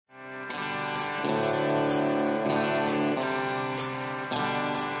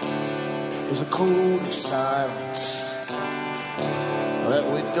There's a code of silence that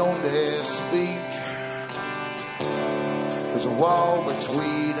we don't dare speak. There's a wall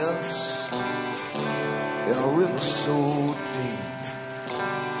between us and a river so deep.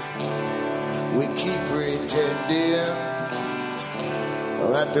 We keep pretending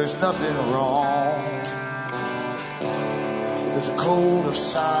that there's nothing wrong. There's a code of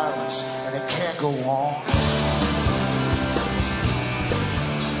silence and it can't go on.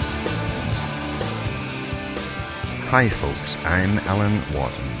 Hi folks, I'm Alan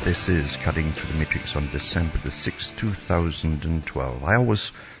Watt and this is Cutting Through the Matrix on December the 6th, 2012. I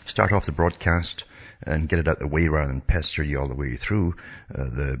always start off the broadcast and get it out the way rather than pester you all the way through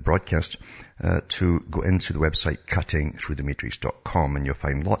the broadcast to go into the website cuttingthroughthematrix.com, and you'll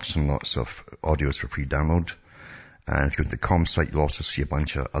find lots and lots of audios for free download. And if you go to the com site, you'll also see a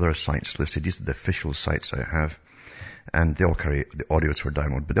bunch of other sites listed. These are the official sites I have, and they all carry the audios for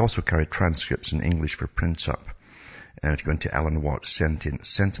download, but they also carry transcripts in English for print up. And if you go into Alan Watt Sentinel.eu,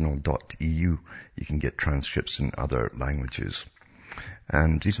 you can get transcripts in other languages.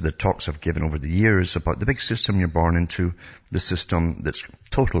 And these are the talks I've given over the years about the big system you're born into, the system that's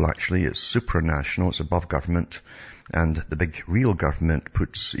total actually, it's supranational, it's above government, and the big real government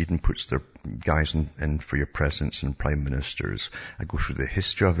puts their guys in for your presidents and prime ministers. I go through the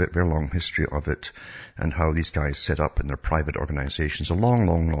history of it, very long history of it, and how these guys set up in their private organizations a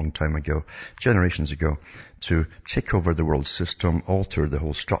long time ago, generations ago, to take over the world system, alter the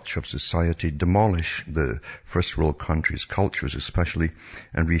whole structure of society, demolish the first world countries' cultures especially,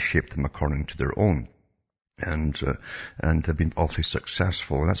 and reshape them according to their own. And they've been awfully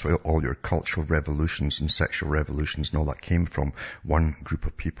successful. And that's why all your cultural revolutions and sexual revolutions and all that came from one group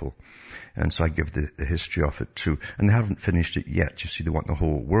of people. And so I give the history of it too. And they haven't finished it yet. You see, they want the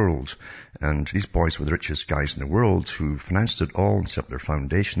whole world. And these boys were the richest guys in the world who financed it all and set up their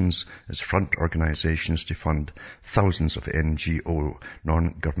foundations as front organizations to fund thousands of NGO,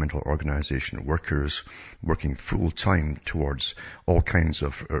 non-governmental organization workers working full-time towards all kinds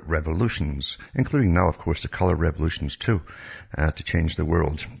of revolutions, including now, of course, the color revolutions too, to change the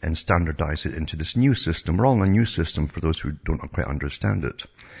world and standardize it into this new system. We're all in a new system for those who don't quite understand it.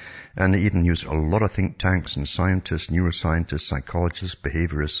 And they even use a lot of think tanks and scientists, neuroscientists, psychologists,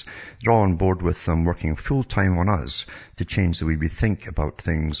 behaviorists. They're all on board with them, working full-time on us to change the way we think about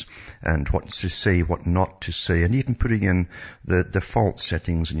things and what to say, what not to say, and even putting in the default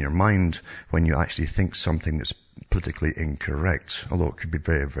settings in your mind when you actually think something that's politically incorrect, although it could be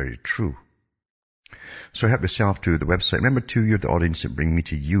very, very true. So help yourself to the website. Remember too, you're the audience that bring me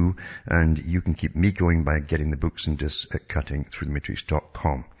to you, and you can keep me going by getting the books and discs at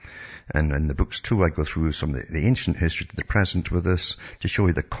cuttingthroughthematrix.com. And in the books too, I go through some of the ancient history to the present with this to show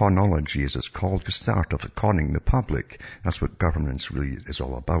you the conology, as it's called, because it's the art of conning the public. That's what governance really is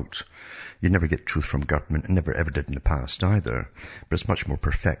all about. You never get truth from government, and never ever did in the past either. But it's much more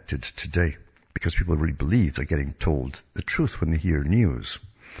perfected today because people really believe they're getting told the truth when they hear news.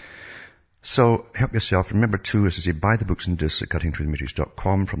 So help yourself. Remember too, as I say, buy the books and discs at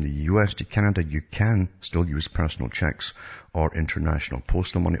cuttingthroughthematrix.com. From the US to Canada, you can still use personal checks or international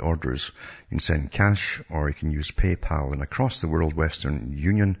postal money orders. You can send cash or you can use PayPal. And across the world, Western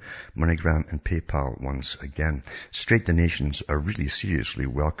Union, MoneyGram and PayPal once again. Straight donations are really seriously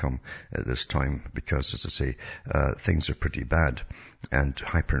welcome at this time because, as I say, things are pretty bad. And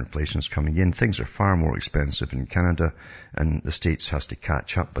hyperinflation is coming in. Things are far more expensive in Canada, and the States has to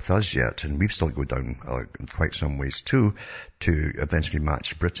catch up with us yet. And we've still go down quite some ways too, to eventually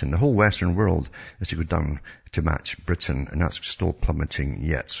match Britain. The whole Western world is to go down to match Britain, and that's still plummeting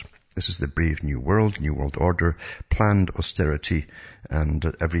yet. This is the brave new world order, planned austerity, and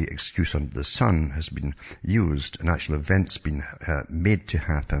every excuse under the sun has been used, and actual events been made to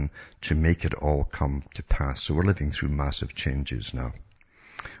happen to make it all come to pass. So we're living through massive changes now.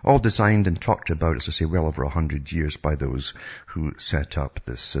 All designed and talked about, as I say, well over 100 years by those who set up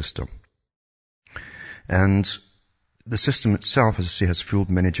this system. And the system itself, as I say, has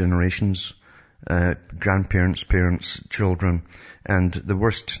fooled many generations. Grandparents, parents, children, and the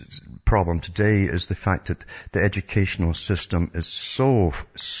worst problem today is the fact that the educational system is so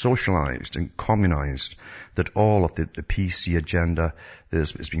socialized and communized that all of the PC agenda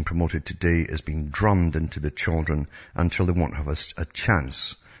that is being promoted today is being drummed into the children until they won't have a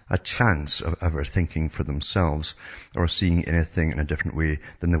chance of ever thinking for themselves or seeing anything in a different way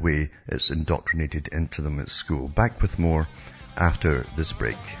than the way it's indoctrinated into them at school. Back with more after this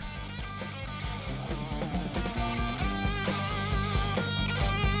break.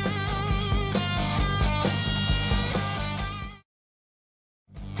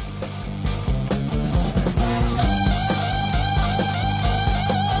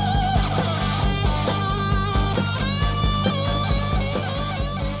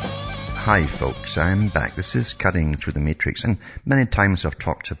 Hi folks, I'm back. This is Cutting Through the Matrix, and many times I've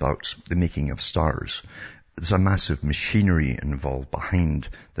talked about the making of stars. There's a massive machinery involved behind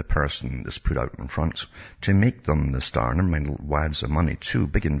the person that's put out in front to make them the star. Never mind wads of money too,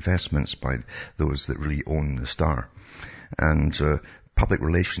 big investments by those that really own the star. And public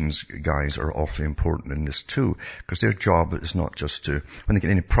relations guys are awfully important in this too, because their job is not just to, when they get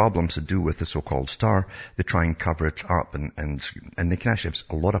any problems to do with the so-called star, they try and cover it up, and they can actually have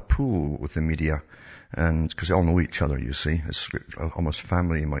a lot of pull with the media, and because they all know each other, you see. It's almost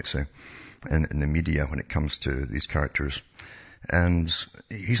family, you might say, in the media when it comes to these characters. And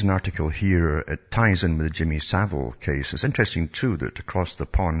here's an article here. It ties in with the Jimmy Savile case. It's interesting too that across the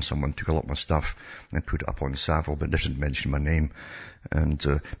pond someone took a lot of my stuff and put it up on Savile, but didn't mention my name. And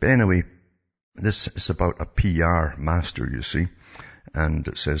but anyway, this is about a PR master, you see. And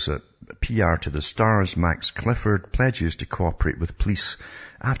it says PR to the stars, Max Clifford pledges to cooperate with police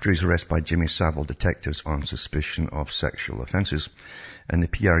after his arrest by Jimmy Savile detectives on suspicion of sexual offences. And the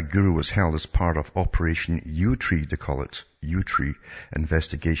PR guru was held as part of Operation U-Tree, they call it, U-Tree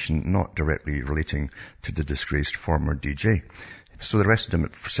investigation, not directly relating to the disgraced former DJ. So they arrested him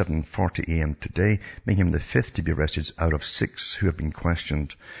at 7:40 a.m. today, making him the fifth to be arrested out of 6 who have been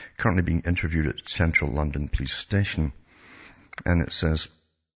questioned, currently being interviewed at Central London Police Station. And it says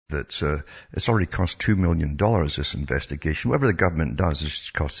that it's already cost $2 million, this investigation. Whatever the government does,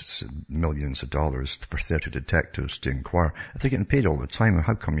 it costs millions of dollars for 30 detectives to inquire. If they're getting paid all the time,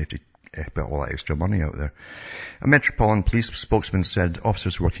 how come you have to put all that extra money out there? A Metropolitan Police spokesman said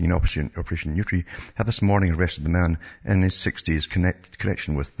officers working in Operation U-Tree have this morning arrested the man in his 60s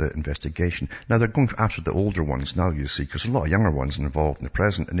connection with the investigation. Now they're going after the older ones now, you see, because a lot of younger ones involved in the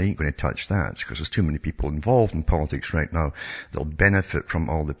present, and they ain't going to touch that because there's too many people involved in politics right now that'll benefit from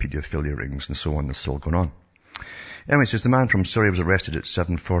all the paedophilia rings and so on that's still going on. Anyway, it says the man from Surrey was arrested at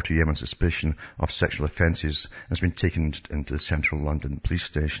 7:40 a.m. on suspicion of sexual offences and has been taken into the Central London Police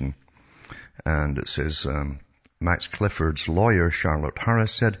Station. And it says Max Clifford's lawyer, Charlotte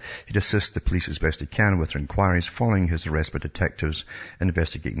Harris, said he'd assist the police as best he can with their inquiries following his arrest by detectives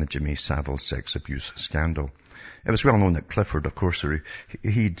investigating the Jimmy Savile sex abuse scandal. It was well known that Clifford, of course,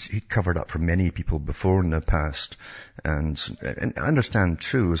 he'd covered up for many people before in the past. And I understand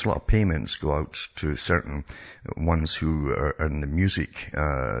too, there's a lot of payments go out to certain ones who are in the music, they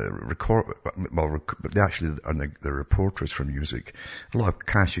actually are the reporters for music. A lot of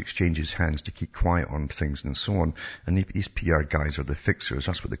cash exchanges hands to keep quiet on things and so on. And these PR guys are the fixers,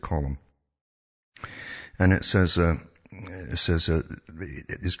 that's what they call them. And it says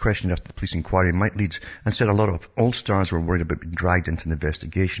this question after the police inquiry might lead, and said a lot of old stars were worried about being dragged into the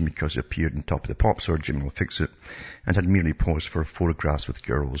investigation because they appeared on Top of the Pops or Jimmy Will Fix It and had merely posed for photographs with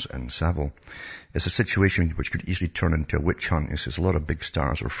girls and Savile. It's a situation which could easily turn into a witch hunt. It says a lot of big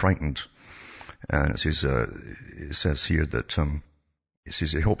stars are frightened. And it says here that it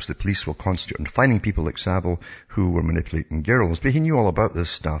says he hopes the police will concentrate on finding people like Savile who were manipulating girls. But he knew all about this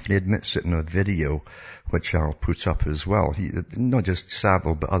stuff, and he admits it in a video, which I'll put up as well. Not just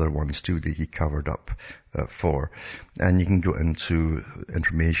Savile, but other ones too that he covered up for. And you can go into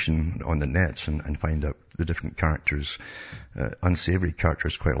information on the net and find out the different characters, unsavory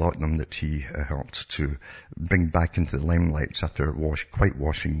characters, quite a lot of them, that he helped to bring back into the limelight after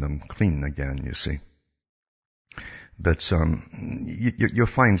washing them clean again, you see. But you'll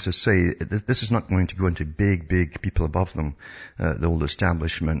find, as I say, this is not going to go into big people above them, the old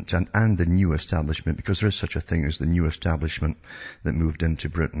establishment and the new establishment, because there is such a thing as the new establishment that moved into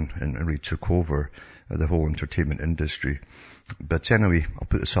Britain and really took over the whole entertainment industry. But anyway, I'll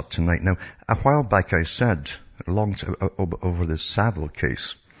put this up tonight. Now, a while back I said, over this Savile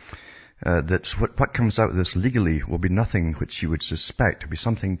case, that what comes out of this legally will be nothing which you would suspect. It'll be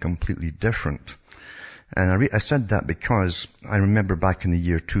something completely different. And I said that because I remember back in the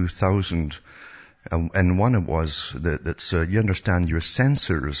year 2000, and one it was that you understand your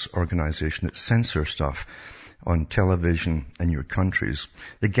censors organization that censor stuff on television in your countries.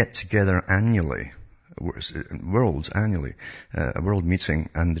 They get together annually, a world meeting,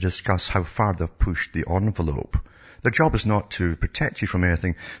 and they discuss how far they've pushed the envelope. Their job is not to protect you from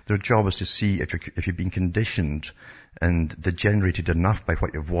anything. Their job is to see if you've been conditioned and degenerated enough by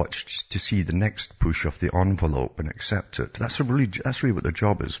what you've watched to see the next push of the envelope and accept it. That's really what their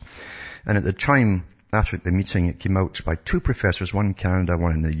job is. And at the time, after the meeting, it came out by 2 professors, one in Canada,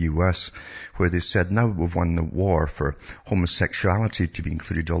 one in the US, where they said, now we've won the war for homosexuality to be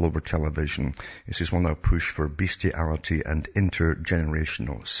included all over television. It says we'll now push for bestiality and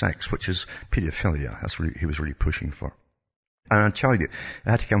intergenerational sex, which is paedophilia. That's what he was really pushing for. And I'll tell you, it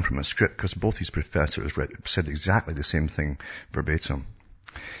had to come from a script because both these professors said exactly the same thing verbatim.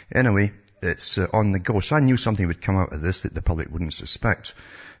 Anyway, it's on the go. So I knew something would come out of this that the public wouldn't suspect.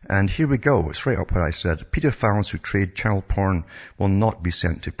 And here we go. It's right up what I said. Pedophiles who trade child porn will not be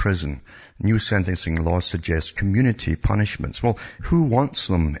sent to prison. New sentencing laws suggest community punishments. Well, who wants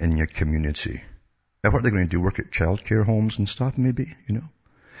them in your community? What are they going to do? Work at childcare homes and stuff, maybe?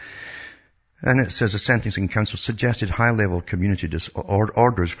 And it says the Sentencing Council suggested high-level community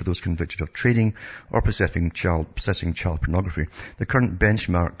orders for those convicted of trading or possessing child pornography. The current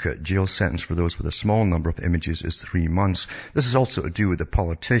benchmark jail sentence for those with a small number of images is 3 months. This is also to do with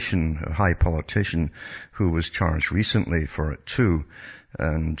a high politician who was charged recently for it too.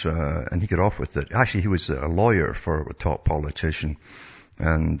 And he got off with it. Actually, he was a lawyer for a top politician,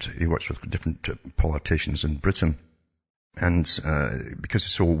 and he works with different politicians in Britain. And because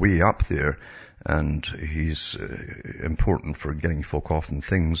he's so way up there, and he's important for getting folk off and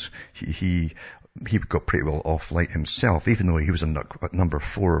things, he got pretty well off light himself, even though he was at number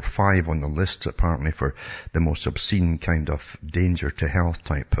 4 or 5 on the list, apparently, for the most obscene kind of danger to health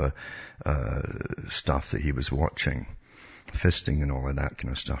type stuff that he was watching, fisting and all of that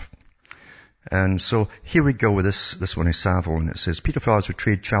kind of stuff. And so here we go with this one is Savile, and it says, pedophiles who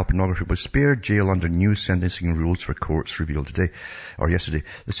trade child pornography will spare jail under new sentencing rules for courts revealed yesterday.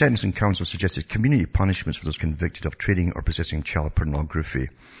 The Sentencing Council suggested community punishments for those convicted of trading or possessing child pornography.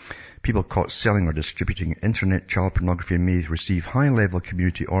 People caught selling or distributing internet child pornography may receive high-level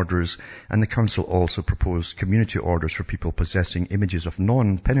community orders, and the Council also proposed community orders for people possessing images of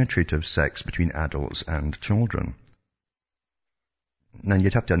non-penetrative sex between adults and children. Now,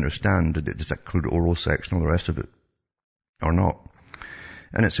 you'd have to understand, does that include oral sex and all the rest of it, or not?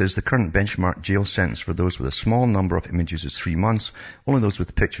 And it says the current benchmark jail sentence for those with a small number of images is 3 months. Only those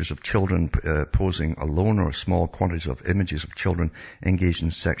with pictures of children posing alone or small quantities of images of children engaged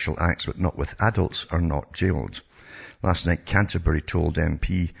in sexual acts, but not with adults, are not jailed. Last night, Canterbury told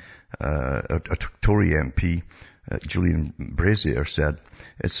Tory MP, Julian Brazier said,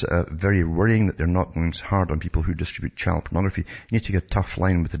 it's very worrying that they're not going hard on people who distribute child pornography. You need to get a tough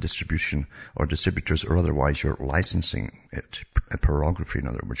line with the distribution or distributors, or otherwise you're licensing it. Pornography, in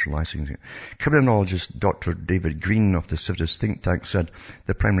other words, you're licensing it. Criminologist Dr. David Green of the Civitas think tank said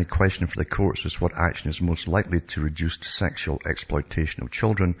the primary question for the courts is what action is most likely to reduce sexual exploitation of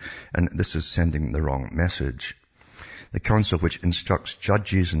children, and this is sending the wrong message. The council, which instructs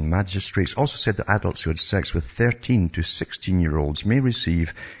judges and magistrates, also said that adults who had sex with 13 to 16-year-olds may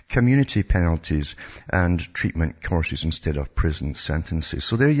receive community penalties and treatment courses instead of prison sentences.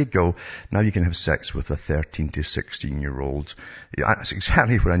 So there you go. Now you can have sex with a 13 to 16-year-old. That's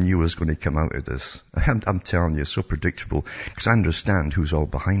exactly what I knew was going to come out of this. I'm telling you, it's so predictable, because I understand who's all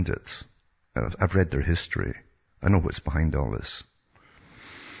behind it. I've read their history. I know what's behind all this.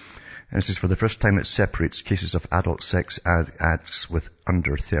 And it says, for the first time, it separates cases of adult sex acts with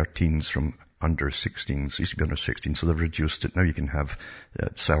under 13s from under 16s. It used to be under 16, so they've reduced it. Now you can have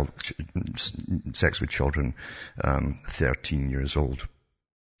sex with children 13 years old.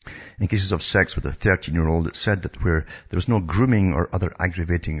 In cases of sex with a 13-year-old, it said that where there was no grooming or other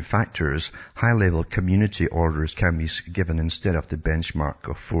aggravating factors, high-level community orders can be given instead of the benchmark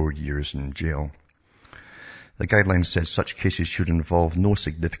of 4 years in jail. The guidelines said such cases should involve no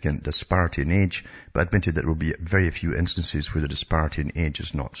significant disparity in age, but admitted that there will be very few instances where the disparity in age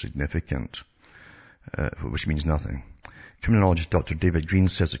is not significant, which means nothing. Criminologist Dr. David Green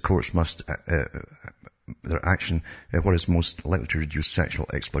says the courts must, their action, what is most likely to reduce sexual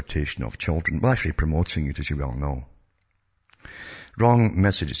exploitation of children. Well, actually promoting it, as you well know. Wrong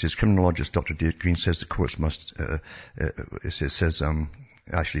message. It says criminologist Dr. David Green says the courts must,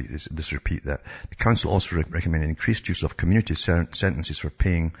 repeat that. The council also recommended increased use of community sentences for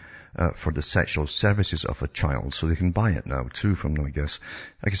paying for the sexual services of a child, so they can buy it now too from them, I guess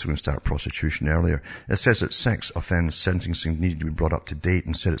we're going to start prostitution earlier. It says that sex offence sentencing needed to be brought up to date,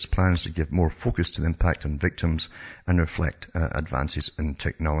 and said its plans to give more focus to the impact on victims and reflect advances in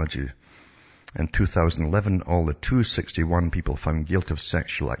technology. In 2011, all the 261 people found guilty of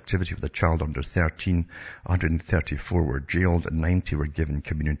sexual activity with a child under 13, 134 were jailed, and 90 were given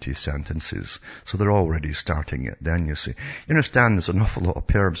community sentences. So they're already starting it then, you see. You understand there's an awful lot of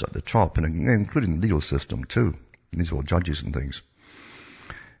pervs at the top, and including the legal system too. These are all judges and things.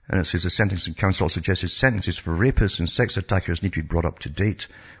 And it says the Sentencing Council suggested sentences for rapists and sex attackers need to be brought up to date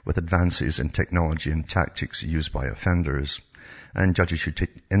with advances in technology and tactics used by offenders. And judges should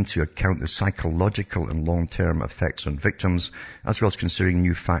take into account the psychological and long-term effects on victims, as well as considering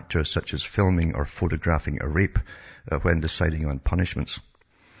new factors such as filming or photographing a rape when deciding on punishments.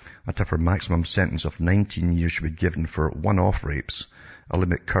 A tougher maximum sentence of 19 years should be given for one-off rapes, a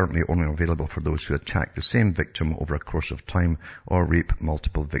limit currently only available for those who attack the same victim over a course of time or rape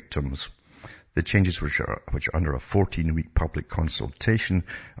multiple victims. The changes, which are under a 14-week public consultation,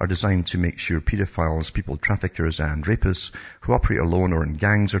 are designed to make sure pedophiles, people traffickers and rapists who operate alone or in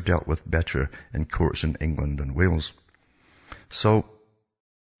gangs are dealt with better in courts in England and Wales. So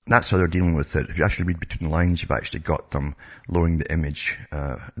that's how they're dealing with it. If you actually read between the lines, you've actually got them lowering the image,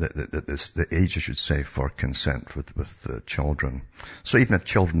 the age, I should say, for consent with children. So even if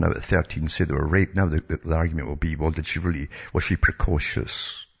children now at 13 say they were raped, now the argument will be, well, was she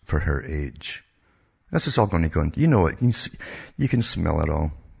precocious for her age? This is all going to go into, you know it, you can smell it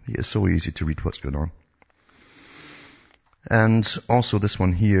all. It's so easy to read what's going on. And also this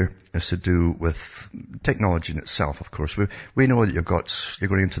one here is to do with technology in itself, of course. We know that you're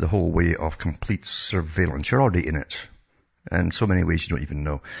going into the whole way of complete surveillance. You're already in it. And so many ways you don't even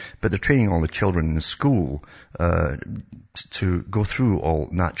know. But they're training all the children in the school to go through all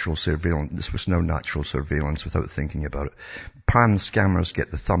natural surveillance. This was now natural surveillance without thinking about it. Palm scammers get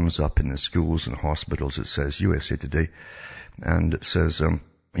the thumbs up in the schools and hospitals, it says, USA Today. And it says,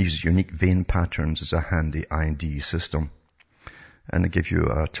 uses unique vein patterns as a handy ID system. And they give you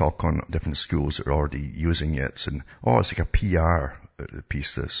a talk on different schools that are already using it. And, it's like a PR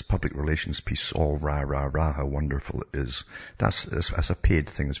piece, this public relations piece, all rah, how wonderful it is. That's a paid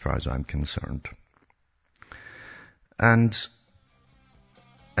thing as far as I'm concerned. And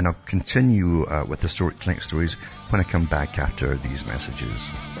I'll continue with the Historic Clinic stories when I come back after these messages.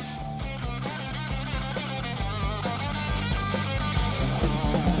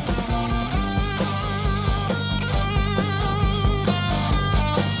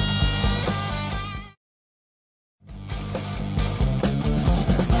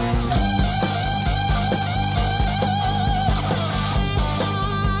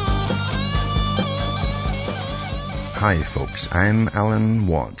 Hi folks, I'm Alan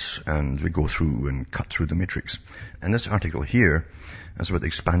Watt, and we go through and cut through the matrix. And this article here is about the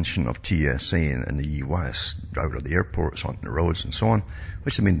expansion of TSA in the US, out of the airports, onto the roads and so on,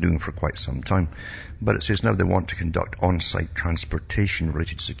 which they've been doing for quite some time. But it says now they want to conduct on-site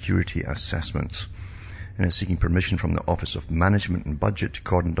transportation-related security assessments. And it's seeking permission from the Office of Management and Budget to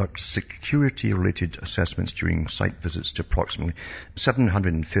conduct security-related assessments during site visits to approximately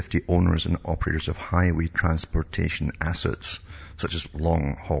 750 owners and operators of highway transportation assets, such as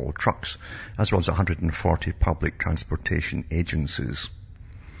long-haul trucks, as well as 140 public transportation agencies.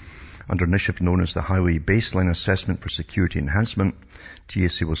 Under an initiative known as the Highway Baseline Assessment for Security Enhancement,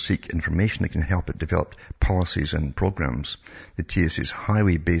 TSA will seek information that can help it develop policies and programs. The TSA's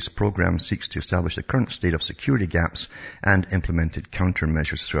highway-based program seeks to establish the current state of security gaps and implemented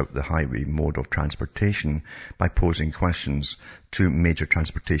countermeasures throughout the highway mode of transportation by posing questions to major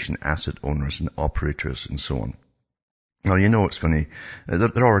transportation asset owners and operators and so on. Well, you know it's going to,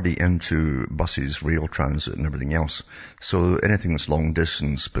 they're already into buses, rail transit and everything else. So anything that's long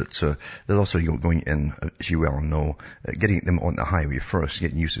distance, but they're also going in, as you well know, getting them on the highway first,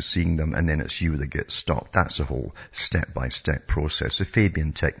 getting used to seeing them, and then it's you that gets stopped. That's a whole step-by-step process, the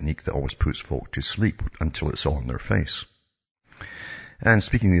Fabian technique that always puts folk to sleep until it's all in their face. And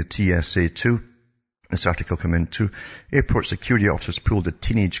speaking of the TSA too, this article came into airport security officers pulled a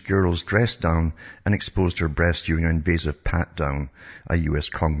teenage girl's dress down and exposed her breast during an invasive pat-down, a U.S.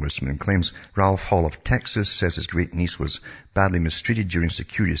 congressman claims. Ralph Hall of Texas says his great niece was badly mistreated during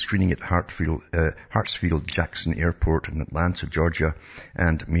security screening at Hartsfield-Jackson Airport in Atlanta, Georgia,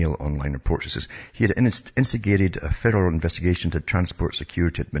 and Mail Online reports. It says he had instigated a federal investigation to Transport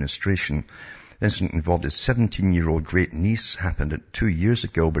Security Administration. The incident involved his 17-year-old great niece, happened 2 years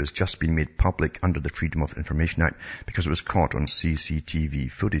ago, but has just been made public under the Freedom of Information Act because it was caught on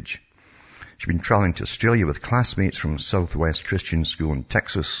CCTV footage. She'd been traveling to Australia with classmates from Southwest Christian School in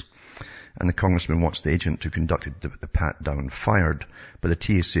Texas, and the congressman wants the agent who conducted the pat-down fired. But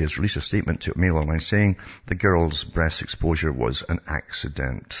the TSA has released a statement to Mail Online saying the girl's breast exposure was an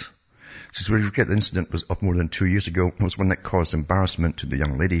accident. Since we forget the incident was of more than 2 years ago, was one that caused embarrassment to the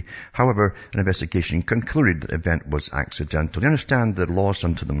young lady. However, an investigation concluded the event was accidental. You understand the laws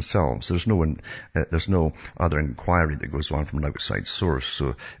unto themselves. There's no other inquiry that goes on from an outside source.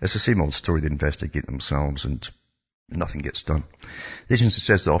 So it's the same old story. They investigate themselves and nothing gets done. The agency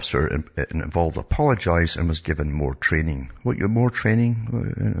says the officer involved apologized and was given more training. More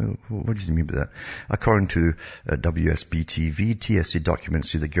training? What do you mean by that? According to WSB-TV, TSA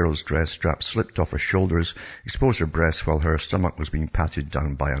documents see the girl's dress strap slipped off her shoulders, exposed her breast while her stomach was being patted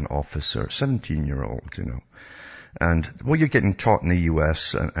down by an officer. 17-year-old, And what you're getting taught in the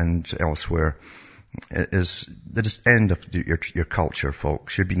US and elsewhere is the end of your culture,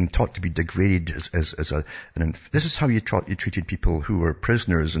 folks. You're being taught to be degraded this is how you treated people who were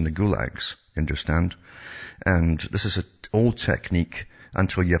prisoners in the gulags, you understand? And this is an old technique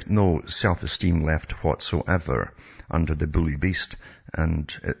until you have no self-esteem left whatsoever under the bully beast.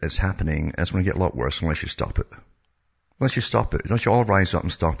 And it's happening. It's going to get a lot worse unless you stop it. Unless you all rise up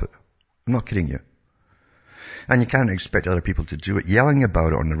and stop it. I'm not kidding you. And you can't expect other people to do it. Yelling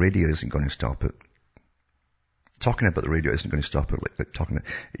about it on the radio isn't going to stop it. Talking about the radio isn't going to stop it.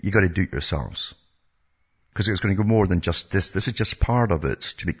 You got to do it yourselves. Because it's going to go more than just this. This is just part of it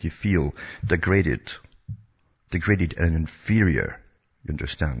to make you feel degraded and inferior. You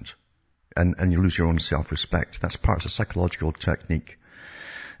understand? And you lose your own self-respect. That's part of the psychological technique.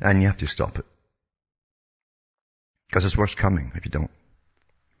 And you have to stop it. Because it's worse coming if you don't.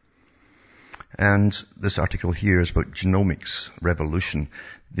 And this article here is about genomics revolution.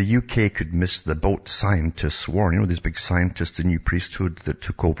 The UK could miss the boat, scientists warn. You know, these big scientists, the new priesthood that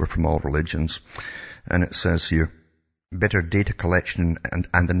took over from all religions. And it says here, better data collection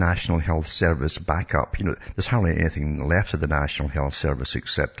and the National Health Service backup. You know, there's hardly anything left of the National Health Service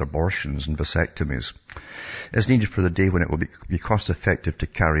except abortions and vasectomies. Is needed for the day when it will be cost effective to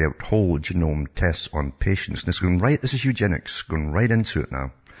carry out whole genome tests on patients. And this is eugenics, going right into it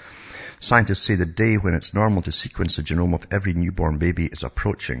now. Scientists say the day when it's normal to sequence the genome of every newborn baby is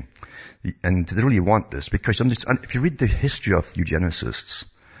approaching. And they really want this because if you read the history of eugenicists,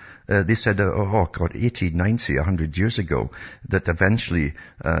 they said, 80, 90, 100 years ago, that eventually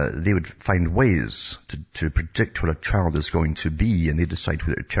they would find ways to predict what a child is going to be, and they decide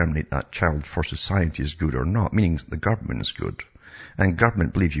whether to terminate that child for society is good or not, meaning the government is good. And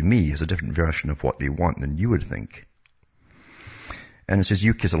government, believe you me, has a different version of what they want than you would think. And it says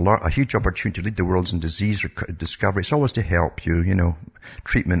UK has a huge opportunity to lead the world in disease discovery. It's always to help you,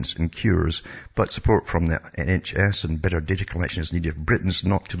 treatments and cures, but support from the NHS and better data collection is needed if Britain's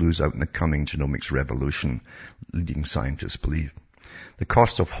not to lose out in the coming genomics revolution, leading scientists believe. The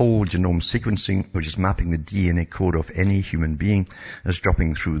cost of whole genome sequencing, which is mapping the DNA code of any human being, is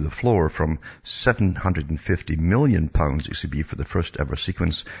dropping through the floor from £750 million ECB for the first ever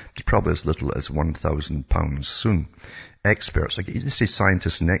sequence to probably as little as £1,000 soon. Experts, like you say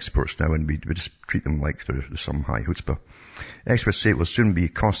scientists and experts now, and we just treat them like they're some high chutzpah. Experts say it will soon be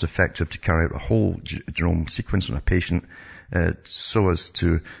cost effective to carry out a whole genome sequence on a patient, so as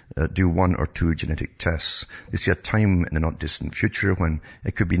to do 1 or 2 genetic tests. They see a time in the not distant future when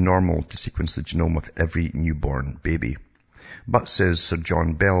it could be normal to sequence the genome of every newborn baby. But, says Sir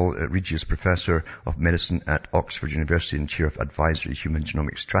John Bell, Regius Professor of Medicine at Oxford University and Chair of Advisory Human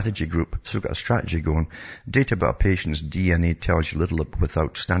Genomic Strategy Group, so we've got a strategy going. Data about a patient's DNA tells you little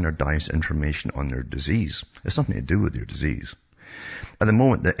without standardized information on their disease. It's nothing to do with their disease. At the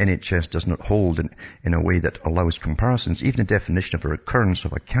moment, the NHS does not hold in a way that allows comparisons. Even the definition of a recurrence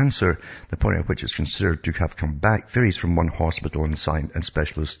of a cancer, the point at which it's considered to have come back, varies from one hospital and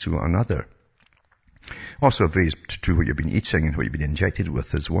specialist to another. Also varies to what you've been eating and what you've been injected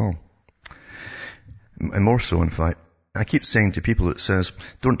with as well. And more so, in fact. I keep saying to people that says,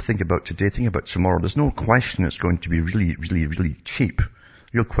 don't think about today, think about tomorrow. There's no question it's going to be really, really, really cheap. The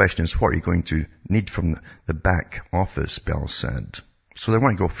real question is, what are you going to need from the back office, Bell said. So they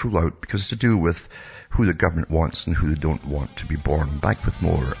want to go full out because it's to do with who the government wants and who they don't want to be born. Back with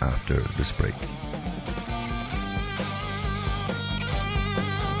more after this break.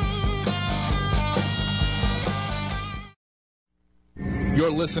 You're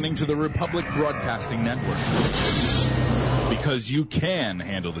listening to the Republic Broadcasting Network because you can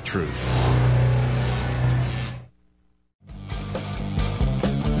handle the truth.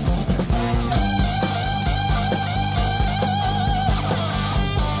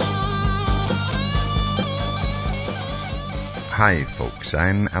 Hi folks,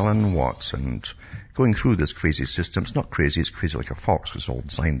 I'm Alan Watts, and going through this crazy system, it's not crazy, it's crazy like a fox, it's all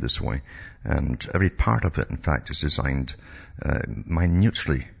designed this way. And every part of it, in fact, is designed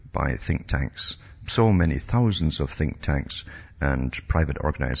minutely by think tanks. So many thousands of think tanks and private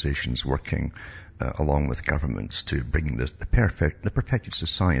organizations working along with governments to bring the perfected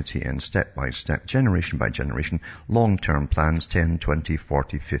society in step by step, generation by generation, long-term plans, 10, 20,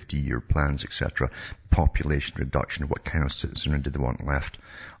 40, 50-year plans, etc., population reduction, what kind of citizenry do they want left,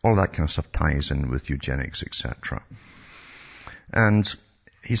 all that kind of stuff ties in with eugenics, etc. And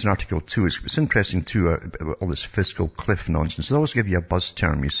here's an article too. It's interesting too, all this fiscal cliff nonsense. They always give you a buzz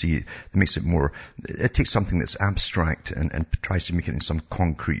term, you see, that makes it more, it takes something that's abstract and tries to make it in some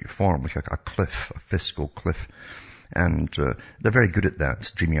concrete form, like a cliff, a fiscal cliff. And they're very good at that,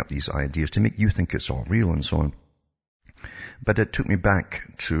 dreaming up these ideas to make you think it's all real and so on. But it took me back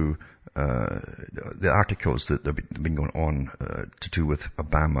to the articles that have been going on to do with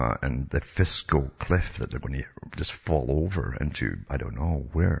Obama and the fiscal cliff that they're going to just fall over into, I don't know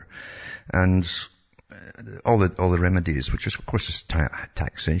where. And all the remedies, which is, of course, is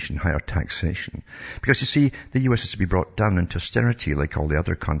taxation, higher taxation. Because you see, the US is to be brought down into austerity like all the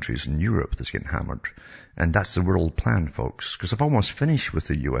other countries in Europe that's getting hammered. And that's the world plan, folks. Because I've almost finished with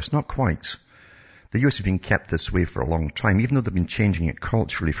the US. Not quite. The US has been kept this way for a long time, even though they've been changing it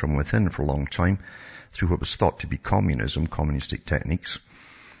culturally from within for a long time through what was thought to be communism, communistic techniques,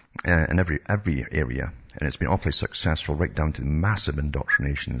 in every area. And it's been awfully successful right down to massive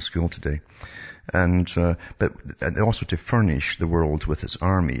indoctrination in school today. And, but also to furnish the world with its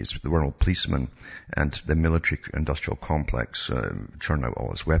armies, the world policemen and the military industrial complex, churn out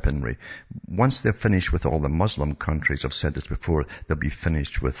all its weaponry. Once they're finished with all the Muslim countries, I've said this before, they'll be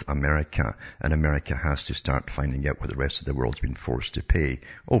finished with America, and America has to start finding out what the rest of the world's been forced to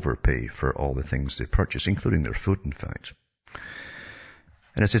overpay for all the things they purchase, including their food, in fact.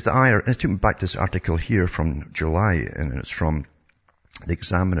 And it says it took me back to this article here from July, and it's from the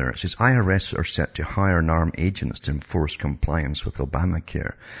Examiner. It says IRS are set to hire and arm agents to enforce compliance with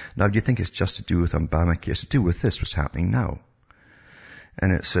Obamacare. Now, do you think it's just to do with Obamacare? It's to do with this, what's happening now.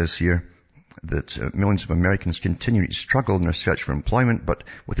 And it says here that millions of Americans continue to struggle in their search for employment, but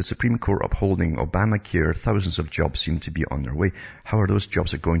with the Supreme Court upholding Obamacare, thousands of jobs seem to be on their way. How are those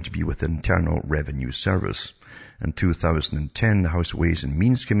jobs going to be with the Internal Revenue Service? In 2010, the House Ways and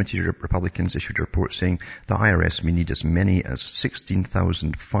Means Committee Republicans issued a report saying the IRS may need as many as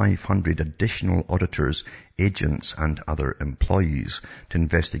 16,500 additional auditors, agents, and other employees to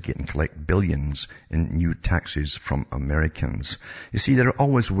investigate and collect billions in new taxes from Americans. You see, they're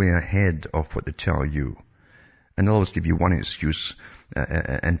always way ahead of what they tell you. And they'll always give you one excuse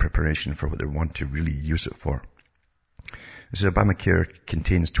in preparation for what they want to really use it for. It says Obamacare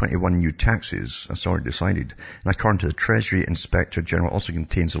contains 21 new taxes, that's already decided. And according to the Treasury Inspector General, also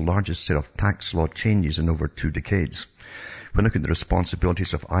contains the largest set of tax law changes in over 2 decades. When looking at the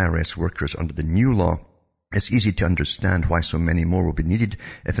responsibilities of IRS workers under the new law, it's easy to understand why so many more will be needed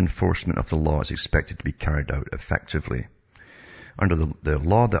if enforcement of the law is expected to be carried out effectively. Under the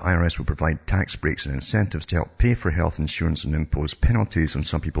law, the IRS will provide tax breaks and incentives to help pay for health insurance and impose penalties on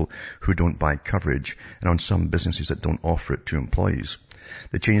some people who don't buy coverage and on some businesses that don't offer it to employees.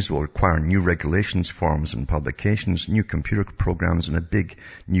 The changes will require new regulations, forms and publications, new computer programs, and a big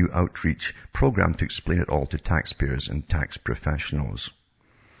new outreach program to explain it all to taxpayers and tax professionals.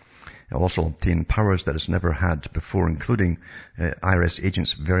 It will also obtain powers that it's never had before, including IRS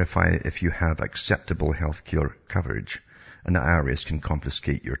agents verify if you have acceptable health care coverage, and the IRS can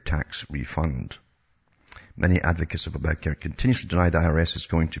confiscate your tax refund. Many advocates of Obamacare continue to deny the IRS is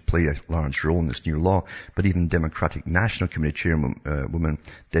going to play a large role in this new law, but even Democratic National Committee Chairwoman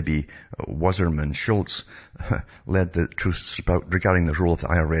Debbie Wasserman Schultz led the truth spout regarding the role of the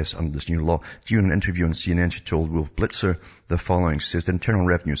IRS under this new law. During an interview on CNN, she told Wolf Blitzer the following. She says the Internal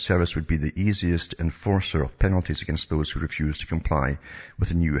Revenue Service would be the easiest enforcer of penalties against those who refuse to comply with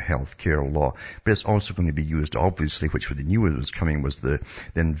the new health care law. But it's also going to be used, obviously, which we knew it was coming, was the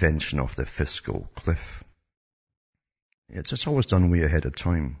invention of the fiscal cliff. It's always done way ahead of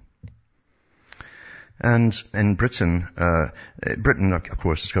time. And in Britain, of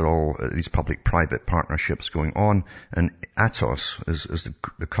course, has got all these public-private partnerships going on, and Atos is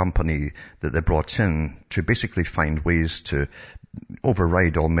the company that they brought in to basically find ways to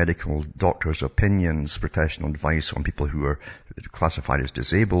override all medical doctors' opinions, professional advice on people who are classified as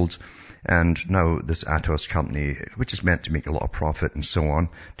disabled. And now this Atos company, which is meant to make a lot of profit and so on,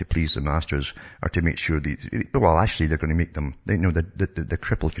 to please the masters, are to make sure actually they're going to make them, the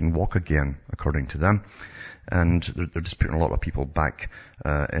cripple can walk again, according to them. And they're just putting a lot of people back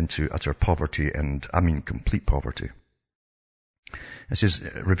into utter poverty, and I mean complete poverty. It says,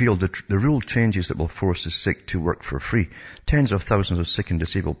 revealed the rule changes that will force the sick to work for free. Tens of thousands of sick and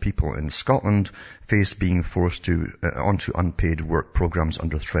disabled people in Scotland face being forced onto unpaid work programs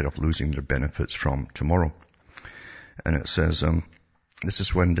under threat of losing their benefits from tomorrow. And it says, this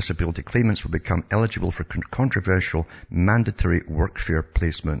is when disability claimants will become eligible for controversial mandatory workfare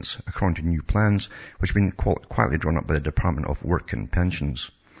placements, according to new plans, which have been quietly drawn up by the Department of Work and Pensions.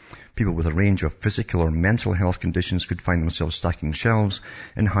 People with a range of physical or mental health conditions could find themselves stacking shelves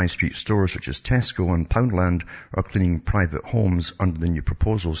in high street stores such as Tesco and Poundland, or cleaning private homes under the new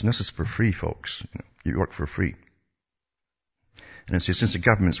proposals. And this is for free, folks. You work for free. And it says, since the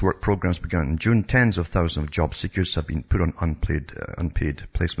government's work programs began in June, tens of thousands of job seekers have been put on unpaid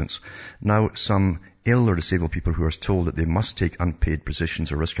placements. Now, some ill or disabled people who are told that they must take unpaid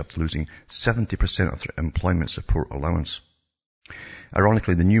positions are risk up to losing 70% of their employment support allowance.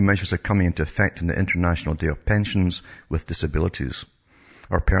 Ironically, the new measures are coming into effect on the International Day of Pensions with Disabilities,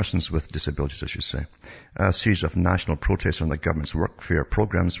 or persons with disabilities, I should say. A series of national protests on the government's workfare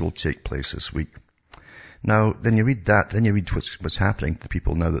programs will take place this week. Now, then you read that, then you read what's happening to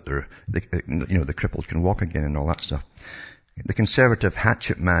people now that the crippled can walk again and all that stuff. The Conservative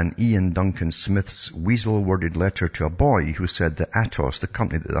hatchet man Ian Duncan Smith's weasel-worded letter to a boy who said that Atos, the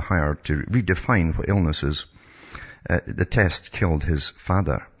company that they hired to redefine what illness is, the test killed his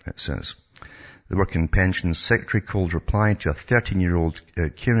father, it says. The Working Pensions Secretary called reply to a 13-year-old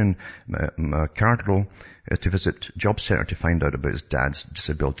Kieran McCardle to visit Job Centre to find out about his dad's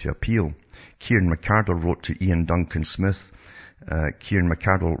disability appeal. Kieran McCardle wrote to Ian Duncan Smith. Kieran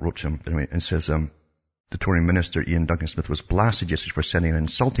McCardle wrote to him anyway, and says, the Tory minister Ian Duncan Smith was blasted yesterday for sending an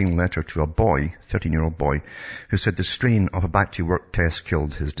insulting letter to a boy, 13-year-old boy, who said the strain of a back-to-work test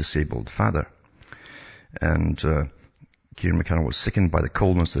killed his disabled father. And Kieran McCardle was sickened by the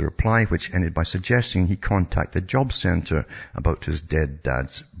coldness of the reply, which ended by suggesting he contact the Job Centre about his dead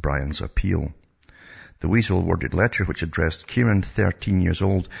dad's Brian's appeal. The weasel-worded letter, which addressed Kieran, 13 years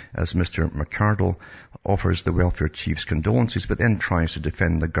old, as Mr. McCardle, offers the welfare chief's condolences, but then tries to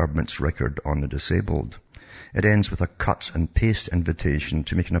defend the government's record on the disabled. It ends with a cut-and-paste invitation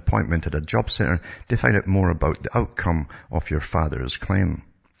to make an appointment at a job centre to find out more about the outcome of your father's claim.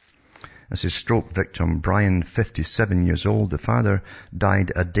 As his stroke victim, Brian, 57 years old, the father,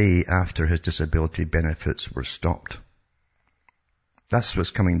 died a day after his disability benefits were stopped. That's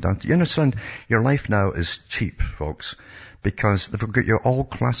what's coming down to. You understand, your life now is cheap, folks, because you're all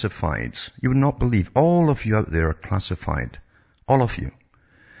classified. You would not believe, all of you out there are classified, all of you,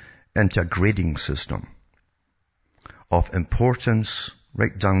 into a grading system of importance,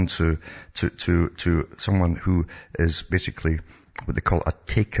 right down to someone who is basically what they call a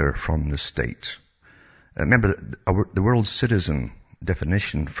taker from the state. Remember, the world citizen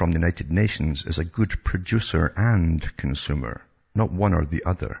definition from the United Nations is a good producer and consumer. Not one or the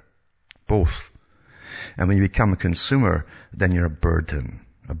other. Both. And when you become a consumer, then you're a burden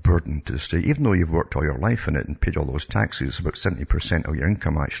to the state. Even though you've worked all your life in it and paid all those taxes, about 70% of your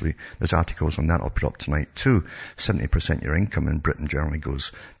income actually, there's articles on that I'll put up tonight too, 70% of your income in Britain generally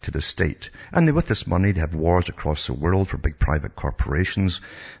goes to the state. And with this money, they have wars across the world for big private corporations.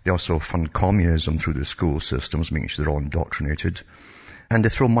 They also fund communism through the school systems, making sure they're all indoctrinated. And they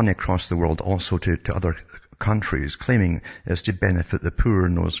throw money across the world also to other countries, claiming it's to benefit the poor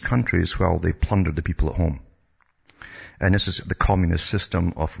in those countries while they plunder the people at home. And this is the communist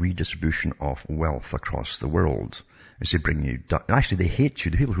system of redistribution of wealth across the world. As they bring you down. Actually, they hate you.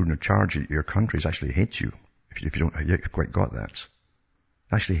 The people who are in charge of your countries actually hate you. If you don't yet quite got that.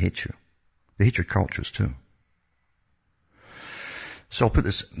 They actually hate you. They hate your cultures too. So I'll put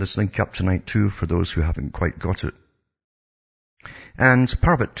this link up tonight too for those who haven't quite got it. And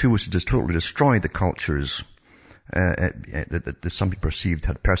part of it too was to just totally destroy the cultures that some people perceived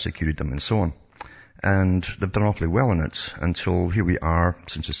had persecuted them and so on. And they've done awfully well in it until here we are,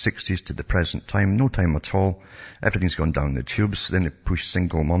 since the 60s to the present time, no time at all. Everything's gone down the tubes. Then they pushed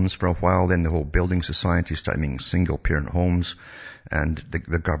single mums for a while. Then the whole building society started making single parent homes. And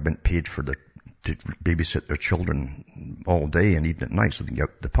the government paid for to babysit their children all day and even at night so they can get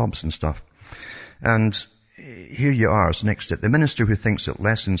out to the pubs and stuff. And here you are, as next step. The minister who thinks that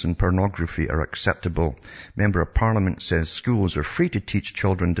lessons in pornography are acceptable. Member of Parliament says schools are free to teach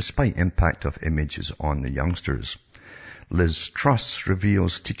children despite impact of images on the youngsters. Liz Truss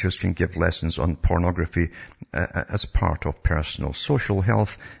reveals teachers can give lessons on pornography as part of personal social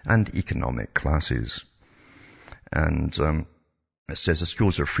health and economic classes. And it says the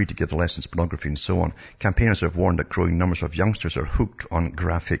schools are free to give lessons, pornography and so on. Campaigners have warned that growing numbers of youngsters are hooked on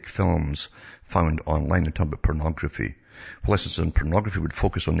graphic films found online. They're talking about pornography. Lessons on pornography would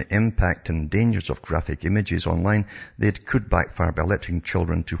focus on the impact and dangers of graphic images online. They could backfire by alerting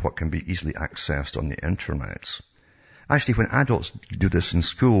children to what can be easily accessed on the internet. Actually, when adults do this in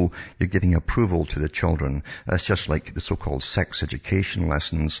school, you're giving approval to the children. It's just like the so-called sex education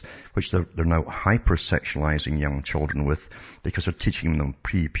lessons, which they're now hyper-sexualizing young children with, because they're teaching them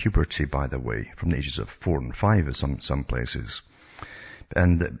pre-puberty, by the way, from the ages of 4 and 5 in some places.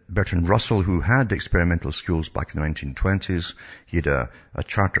 And Bertrand Russell, who had experimental schools back in the 1920s, he had a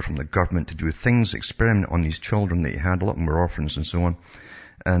charter from the government to do things, experiment on these children that he had. A lot of them were orphans and so on.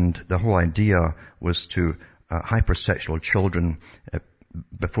 And the whole idea was to hypersexual children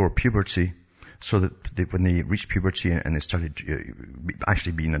before puberty, so that when they reached puberty and they started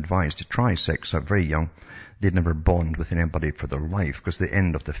actually being advised to try sex at very young, they'd never bond with anybody for their life, because the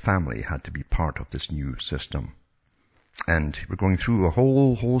end of the family had to be part of this new system. And we're going through a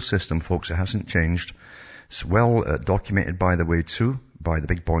whole system, folks. It hasn't changed It's well documented, by the way, too, by the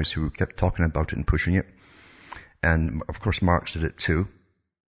big boys who kept talking about it and pushing it. And, of course, Marx did it too.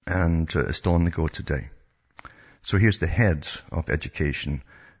 And it's still on the go today. So here's the head of education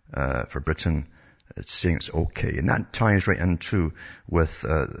for Britain. It's saying it's okay. And that ties right into with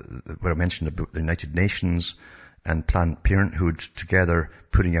what I mentioned about the United Nations and Planned Parenthood together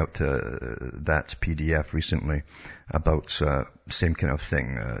putting out that PDF recently about same kind of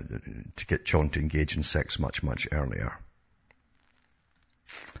thing, to get children to engage in sex much, much earlier.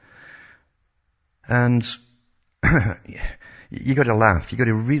 And you got to laugh. You got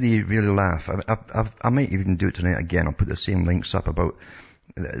to really, really laugh. I might even do it tonight again. I'll put the same links up about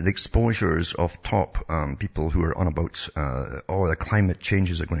the exposures of top people who are on about the climate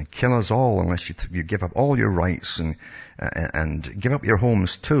changes are going to kill us all unless you give up all your rights and give up your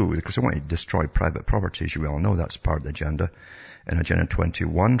homes too, because they want to destroy private property. As you well know, that's part of the agenda. In Agenda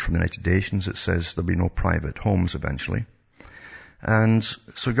 21 from the United Nations, it says there'll be no private homes eventually. And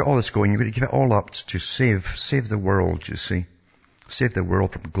so you've got all this going. You've got to give it all up to save the world, you see. Save the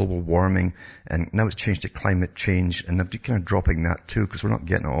world from global warming, and now it's changed to climate change, and they're kind of dropping that too, because we're not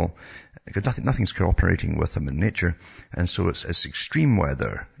getting it all, because nothing's cooperating with them in nature, and so it's extreme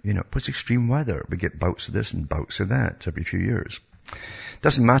weather. What's extreme weather? We get bouts of this and bouts of that every few years.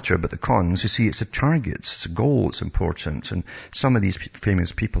 Doesn't matter about the cons. You see, it's a target, it's a goal, it's important, and some of these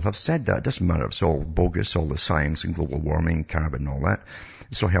famous people have said that. It doesn't matter if it's all bogus, all the science and global warming, carbon and all that.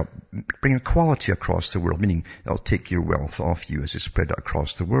 This will help bring equality across the world, meaning it'll take your wealth off you as you spread it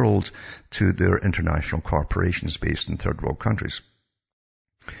across the world to their international corporations based in third world countries.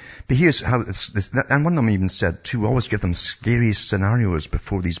 But here's how and one of them even said too, always give them scary scenarios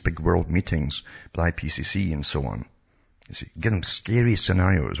before these big world meetings, the IPCC and so on. You see, give them scary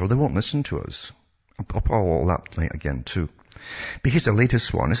scenarios or they won't listen to us. I'll put all that tonight again too. But here's the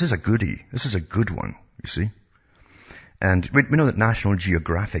latest one. This is a goodie. This is a good one, you see. And we know that National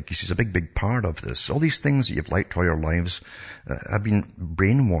Geographic, you see, is a big part of this. All these things that you've liked all your lives have been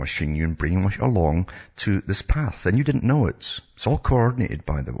brainwashing you and brainwash along to this path. And you didn't know it. It's all coordinated,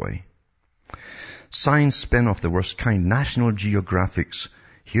 by the way. Science spin of the worst kind. National Geographic's,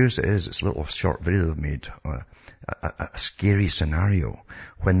 here's it is. It's a little short video they've made. A scary scenario.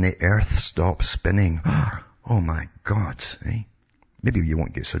 When the Earth stops spinning. Oh my God, eh? Maybe you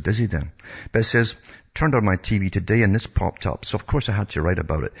won't get so dizzy then. But it says, turned on my TV today and this popped up. So of course I had to write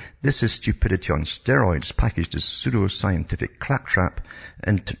about it. This is stupidity on steroids packaged as pseudo-scientific claptrap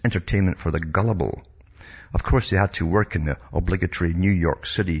and entertainment for the gullible. Of course they had to work in the obligatory New York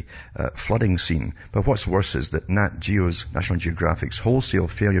City flooding scene. But what's worse is that National Geographic's wholesale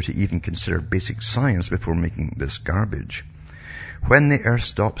failure to even consider basic science before making this garbage. When the Earth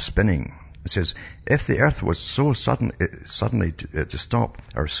stops spinning, it says, if the Earth was so suddenly to stop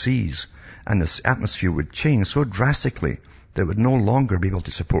or cease, and the atmosphere would change so drastically that it would no longer be able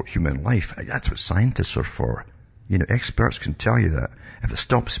to support human life. That's what scientists are for. Experts can tell you that. If it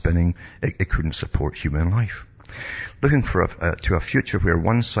stopped spinning, it couldn't support human life. Looking to a future where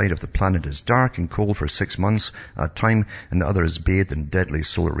one side of the planet is dark and cold for 6 months at a time and the other is bathed in deadly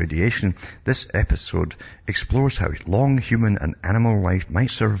solar radiation, this episode explores how long human and animal life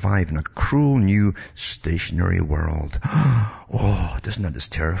might survive in a cruel new stationary world. Oh, doesn't that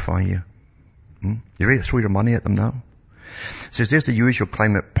just terrify you? You ready to throw your money at them now? It says there's the usual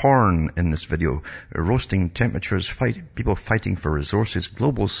climate porn in this video. Roasting temperatures, people fighting for resources,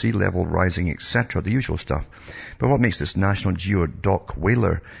 global sea level rising, etc. The usual stuff. But what makes this National Geo Doc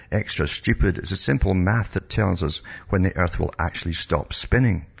Whaler extra stupid is the simple math that tells us when the Earth will actually stop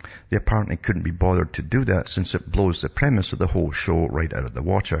spinning. They apparently couldn't be bothered to do that since it blows the premise of the whole show right out of the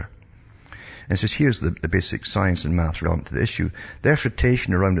water. And it says, here's the basic science and math relevant to the issue. The Earth's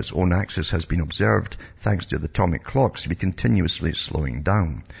rotation around its own axis has been observed, thanks to the atomic clocks, to be continuously slowing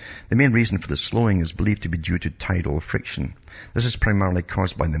down. The main reason for the slowing is believed to be due to tidal friction. This is primarily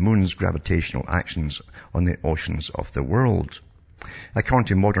caused by the moon's gravitational actions on the oceans of the world. According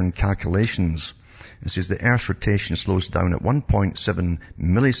to modern calculations, it says the Earth's rotation slows down at 1.7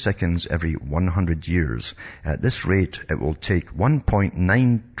 milliseconds every 100 years. At this rate, it will take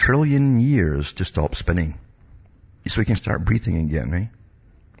 1.9 trillion years to stop spinning. So we can start breathing again, eh?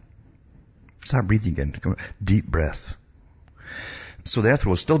 Start breathing again. Deep breath. So the Earth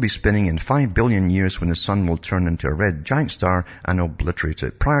will still be spinning in 5 billion years when the sun will turn into a red giant star and obliterate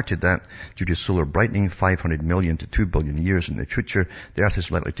it. Prior to that, due to solar brightening, 500 million to 2 billion years in the future, the Earth is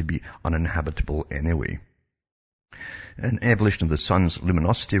likely to be uninhabitable anyway. An evolution of the sun's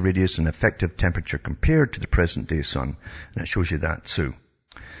luminosity radius and effective temperature compared to the present day sun. And it shows you that too.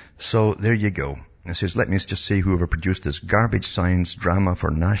 So there you go. It says, let me just say whoever produced this garbage science drama for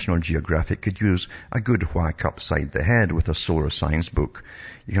National Geographic could use a good whack upside the head with a solar science book.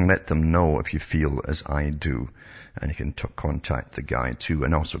 You can let them know if you feel as I do. And you can contact the guy too,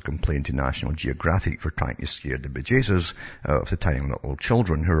 and also complain to National Geographic for trying to scare the bejesus out of the tiny little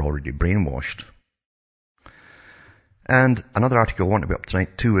children who are already brainwashed. And another article I want to be up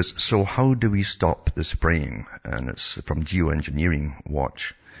tonight too is, so how do we stop the spraying? And it's from Geoengineering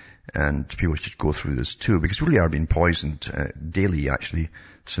Watch. And people should go through this too, because we really are being poisoned daily, actually,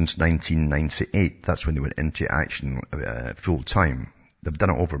 since 1998. That's when they went into action full time. They've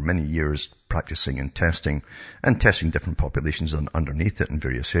done it over many years, practicing and testing different populations underneath it in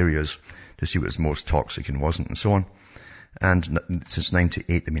various areas to see what was most toxic and wasn't, and so on. And since 98,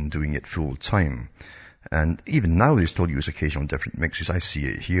 they've been doing it full time. And even now they still use occasional different mixes. I see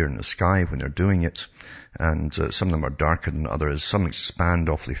it here in the sky when they're doing it. And some of them are darker than others. Some expand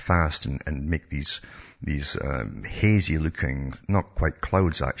awfully fast and make these hazy looking, not quite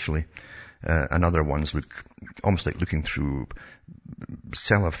clouds actually. And other ones look almost like looking through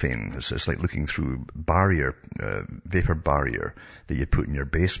cellophane. It's like looking through vapor barrier that you put in your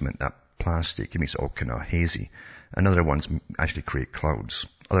basement, that plastic. It makes it all kind of hazy. And other ones actually create clouds.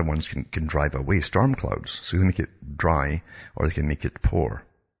 Other ones can drive away storm clouds. So they make it dry, or they can make it pour.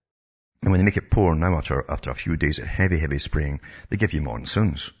 And when they make it pour now after a few days of heavy spraying, they give you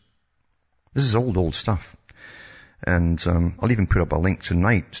monsoons. This is old stuff. And I'll even put up a link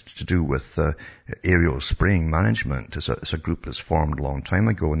tonight to do with aerial spraying management. It's a group that's formed a long time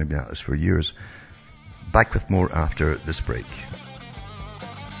ago, and they've been at this for years. Back with more after this break.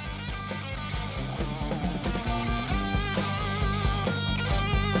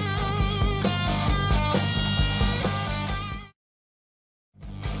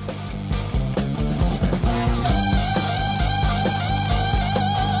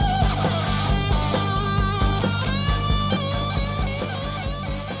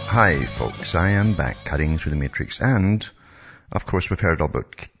 Hi folks, I am back cutting through the matrix, and of course we've heard all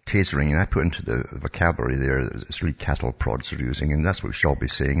about tasering, and I put into the vocabulary there, it's really cattle prods are using, and that's what we should all be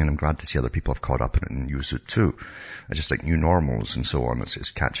saying, and I'm glad to see other people have caught up in it and used it too. It's just like new normals and so on,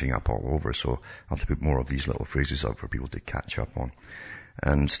 it's catching up all over, so I'll have to put more of these little phrases out for people to catch up on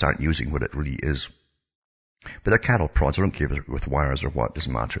and start using what it really is. But they're cattle prods, I don't care if with wires or what, it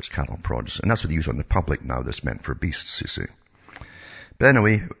doesn't matter, it's cattle prods, and that's what they use on the public now, that's meant for beasts, you see. But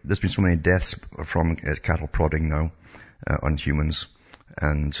anyway, there's been so many deaths from cattle prodding now on humans.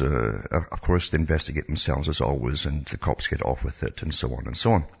 And, of course, they investigate themselves as always, and the cops get off with it, and so on and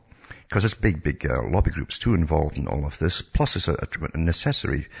so on. Because there's big lobby groups too involved in all of this. Plus it's a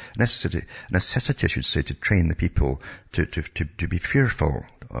necessity, I should say, to train the people to be fearful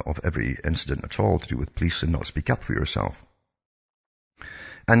of every incident at all to do with police and not speak up for yourself.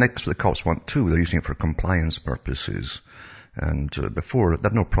 And that's what the cops want too. They're using it for compliance purposes. And before, they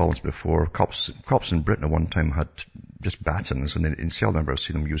had no problems before. Cops in Britain at one time had just batons, and in seldom ever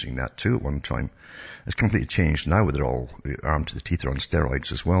seen them using that too at one time. It's completely changed now. They're all armed to the teeth, are on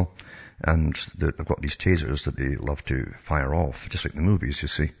steroids as well. And they've got these tasers that they love to fire off, just like the movies, you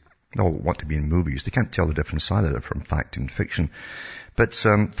see. They all want to be in movies. They can't tell the difference either from fact and fiction. But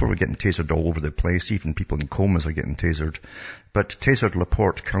before we're getting tasered all over the place, even people in comas are getting tasered. But tasered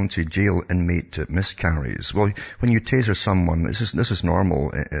LaPorte County Jail inmate miscarries. Well, when you taser someone, this is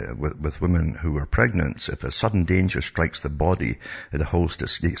normal with women who are pregnant. If a sudden danger strikes the body, the host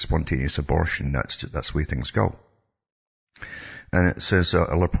is spontaneous abortion. That's the way things go. And it says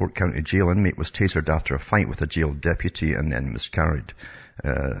a LaPorte County Jail inmate was tasered after a fight with a jail deputy and then miscarried.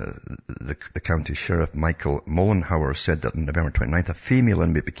 The county sheriff, Michael Mollenhauer, said that on November 29th, a female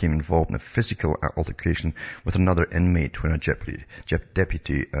inmate became involved in a physical altercation with another inmate when a deputy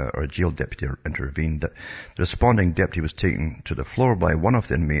or a jail deputy intervened. The responding deputy was taken to the floor by one of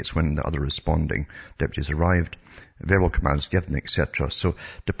the inmates when the other responding deputies arrived. Verbal commands given, etc. So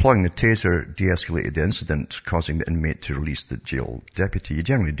deploying the taser de-escalated the incident, causing the inmate to release the jail deputy. You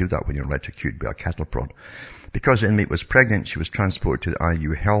generally do that when you're electrocuted by a cattle prod. Because the inmate was pregnant, she was transported to the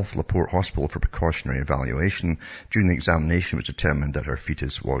IU Health LaPorte Hospital for precautionary evaluation. During the examination, it was determined that her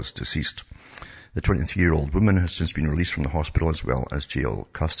fetus was deceased. The 23-year-old woman has since been released from the hospital as well as jail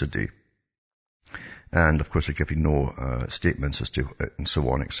custody. And, of course, they're giving no statements as to and so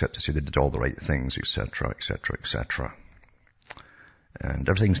on, except to say they did all the right things, etc., etc., etc. And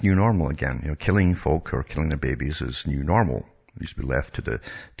everything's new normal again. You know, killing folk or killing their babies is new normal. It used to be left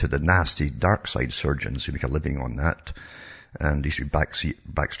to the nasty dark side surgeons who make a living on that. And these used to be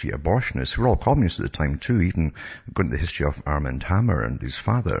backstreet abortionists who were all communists at the time too, even going to the history of Armand Hammer and his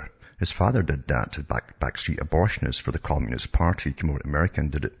father. His father did that, backstreet abortionists for the Communist Party. He came over to America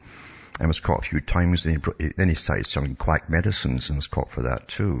and did it. and was caught a few times. Then he started selling quack medicines and was caught for that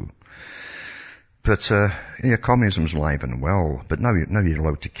too. But communism's alive and well. But now you're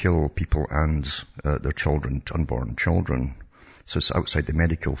allowed to kill people and their children, unborn children. So it's outside the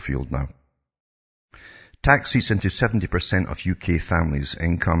medical field now. Tax eats into 70% of UK families'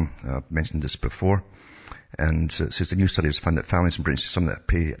 income. I've mentioned this before. And since the new study has found that families in Britain are some that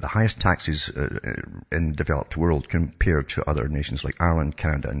pay the highest taxes in the developed world compared to other nations like Ireland,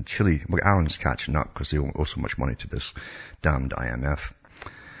 Canada and Chile. Well, Ireland's catching up because they owe so much money to this damned IMF.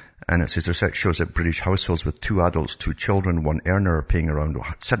 And it says research shows that British households with 2 adults, 2 children, 1 earner are paying around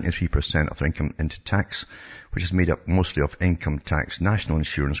 73% of their income into tax, which is made up mostly of income tax, national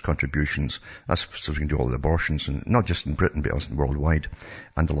insurance contributions, that's so we can do all the abortions, and not just in Britain but also worldwide,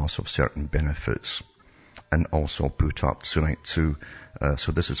 and the loss of certain benefits. And also put up tonight too.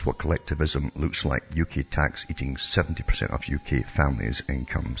 So this is what collectivism looks like. UK tax eating 70% of UK families'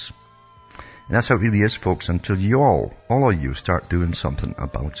 incomes. And that's how it really is, folks, until you all of you start doing something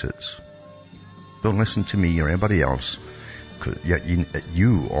about it. Don't listen to me or anybody else. Yet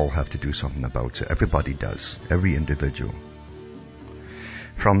you all have to do something about it. Everybody does. Every individual.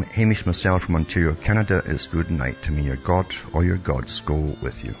 From Hamish Marcel from Ontario, Canada, it's good night to me. Your God or your gods go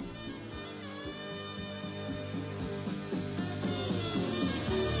with you.